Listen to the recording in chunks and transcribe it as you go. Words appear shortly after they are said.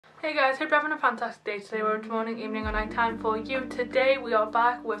Hey guys, hope you're having a fantastic day today, whether it's morning, evening or night time for you. Today we are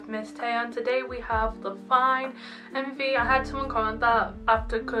back with Miss TAEYEON. Today we have the Fine MV. I had someone comment that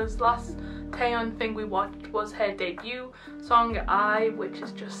after, because last TAEYEON thing we watched was her debut song I, which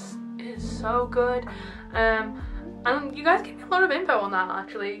is so good. And you guys gave me a lot of info on that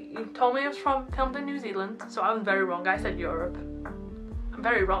actually. You told me it was filmed in New Zealand, so I was very wrong. I said Europe. I'm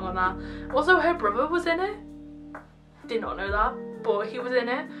very wrong on that. Also, her brother was in it. Did not know that, but he was in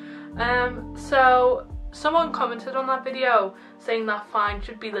it. So someone commented on that video saying that Fine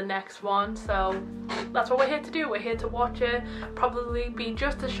should be the next one, so that's what we're here to do. We're here to watch it, probably be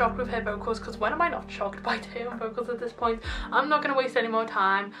just as shocked with her vocals, because when am I not shocked by TAEYEON vocals at this point? I'm not going to waste any more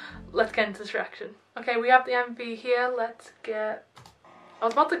time. Let's get into this reaction. Okay, we have the MV here. Let's get... I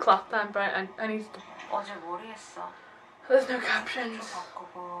was about to clap then, but I need to... There's no captions.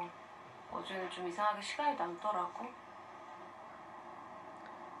 어제는 좀 이상하게 시간이 남더라고.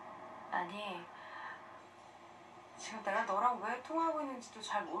 아니, 지금 내가 너랑 왜 통화하고 있는지도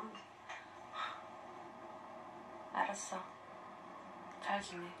잘 모르. 알았어. 잘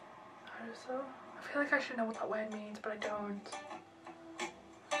지내. 알았어? I feel like I should know what that word means, but I don't.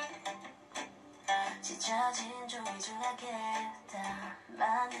 지쳐진 종이 중하겠다.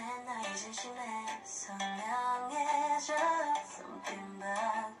 많은 나의 진심에 선명해져. Something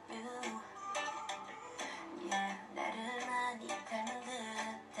about you. Yeah, 나를 많이 닮은 듯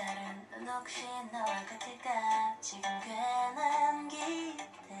다른 넌 혹시 너와 같을까? 지금 괜한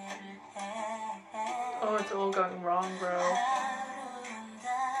기대를 해. Oh, it's all going wrong, bro.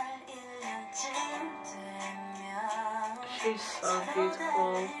 She's so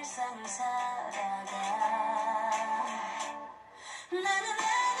beautiful.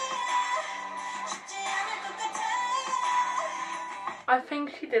 I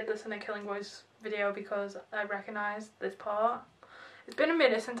think she did this in a Killing Voice video because I recognised this part. It's been a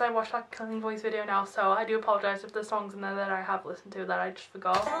minute since I watched that Killing Voice video now, so I do apologise if there's songs in there that I have listened to that I just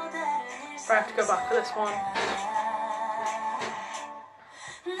forgot. But I have to go back for this one.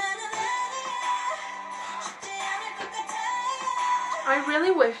 I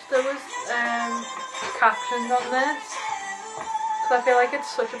really wish there was captions on this, because I feel like it's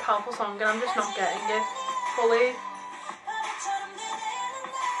such a powerful song and I'm just not getting it fully.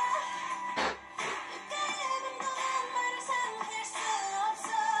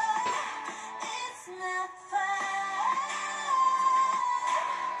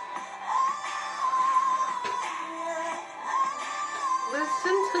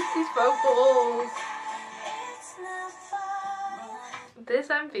 Listen to these vocals. This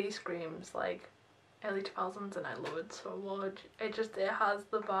MV screams like early 2000s and I love it so much. It has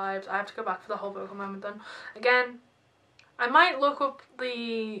the vibes. I have to go back for the whole vocal moment then. Again, I might look up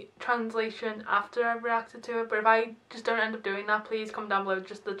the translation after I've reacted to it, but if I just don't end up doing that, please comment down below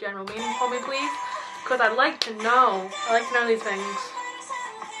just the general meaning for me, please, because I'd like to know. I like to know these things.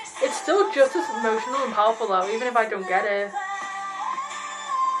 It's still just as emotional and powerful though, even if I don't get it.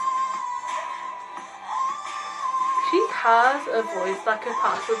 She has a voice that could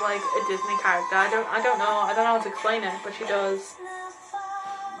pass as like a Disney character. I don't know how to explain it, but she does.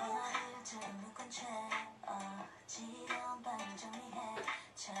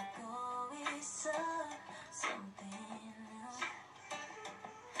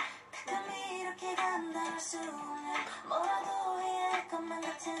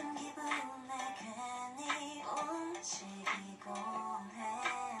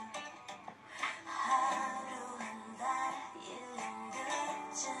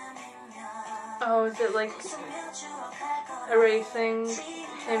 Oh, is it like erasing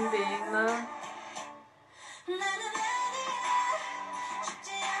him being there?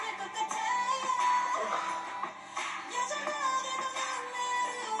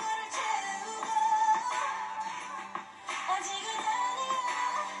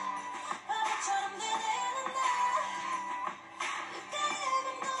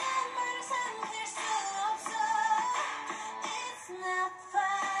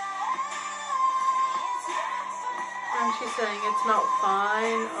 And she's saying it's not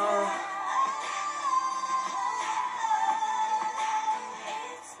fine. Oh.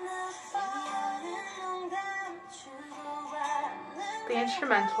 The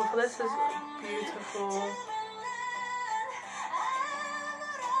instrumental for this is beautiful.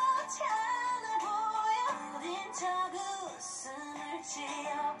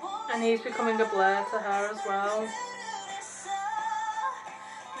 And he's becoming a blur to her as well.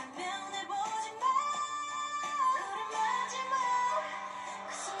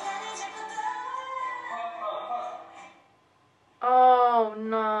 Oh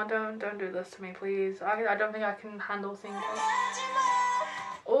no, don't do this to me, please. I don't think I can handle seeing this.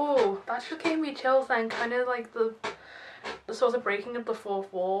 Oh. that just gave me chills then, kind of like the sort of breaking of the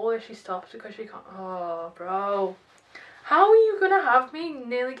fourth wall where she stops because she can't. Oh, bro. How are you gonna have me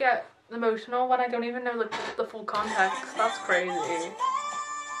nearly get emotional when I don't even know the full context? That's crazy.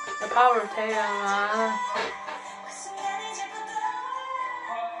 The power of TAEYEON, man.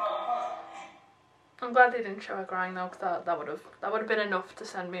 I'm glad they didn't show her crying though, because that would have been enough to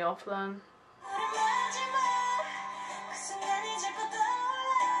send me off then.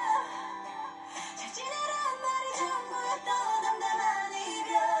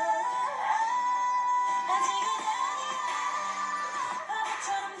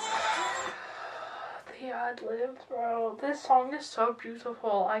 The ad-libs, bro. This song is so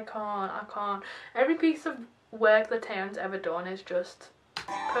beautiful. I can't. Every piece of work that TAEYEON's ever done is just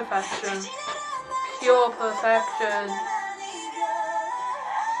perfection. Pure perfection.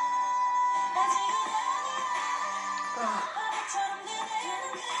 Oh.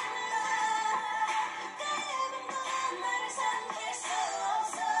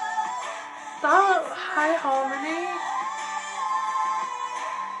 That high harmony.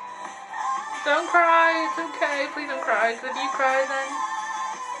 Don't cry, it's okay, please don't cry, because if you cry then...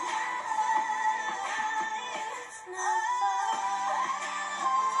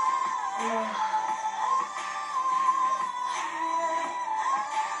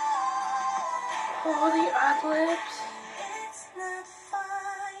 Oh, the ad-libs.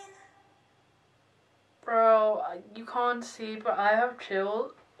 Bro, you can't see, but I have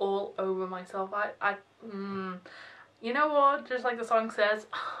chills all over myself. You know what? Just like the song says,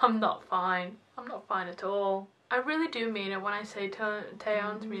 I'm not fine. I'm not fine at all. I really do mean it when I say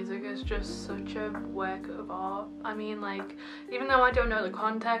TAEYEON's music is just such a work of art. I mean, like, even though I don't know the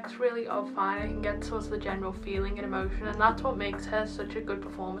context really of Fine, I can get sort of the general feeling and emotion, and that's what makes her such a good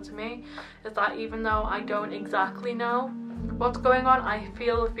performer to me, is that even though I don't exactly know what's going on, I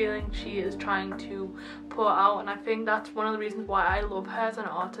feel the feeling she is trying to put out, and I think that's one of the reasons why I love her as an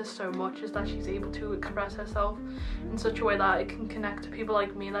artist so much, is that she's able to express herself in such a way that it can connect to people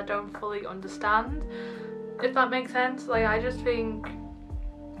like me that don't fully understand, if that makes sense. Like, I just think,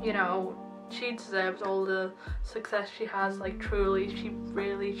 you know, she deserves all the success she has. Like, truly, she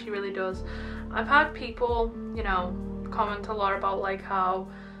really does. I've had people, you know, comment a lot about like how,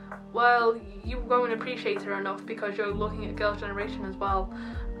 well, you won't appreciate her enough because you're looking at Girls' Generation as well.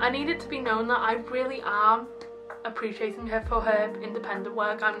 I need it to be known that I really am appreciating her for her independent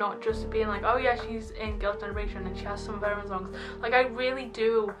work. I'm not just being like, oh yeah, she's in Girls' Generation and she has some of her own songs. Like, I really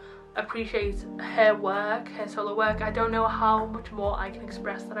do appreciate her work, her solo work. I don't know how much more I can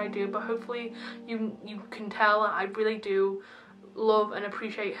express that I do, but hopefully you can tell I really do love and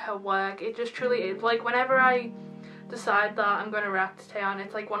appreciate her work. It just truly is. Like, whenever I decide that I'm going to react to TAEYEON,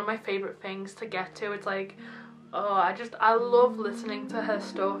 it's like one of my favourite things to get to. It's like, oh, I love listening to her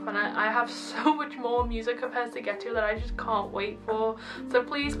stuff, and I have so much more music of hers to get to that I just can't wait for. So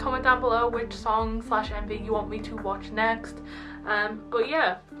please comment down below which song / MV you want me to watch next. But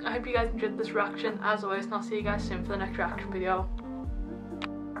yeah, I hope you guys enjoyed this reaction as always, and I'll see you guys soon for the next reaction video.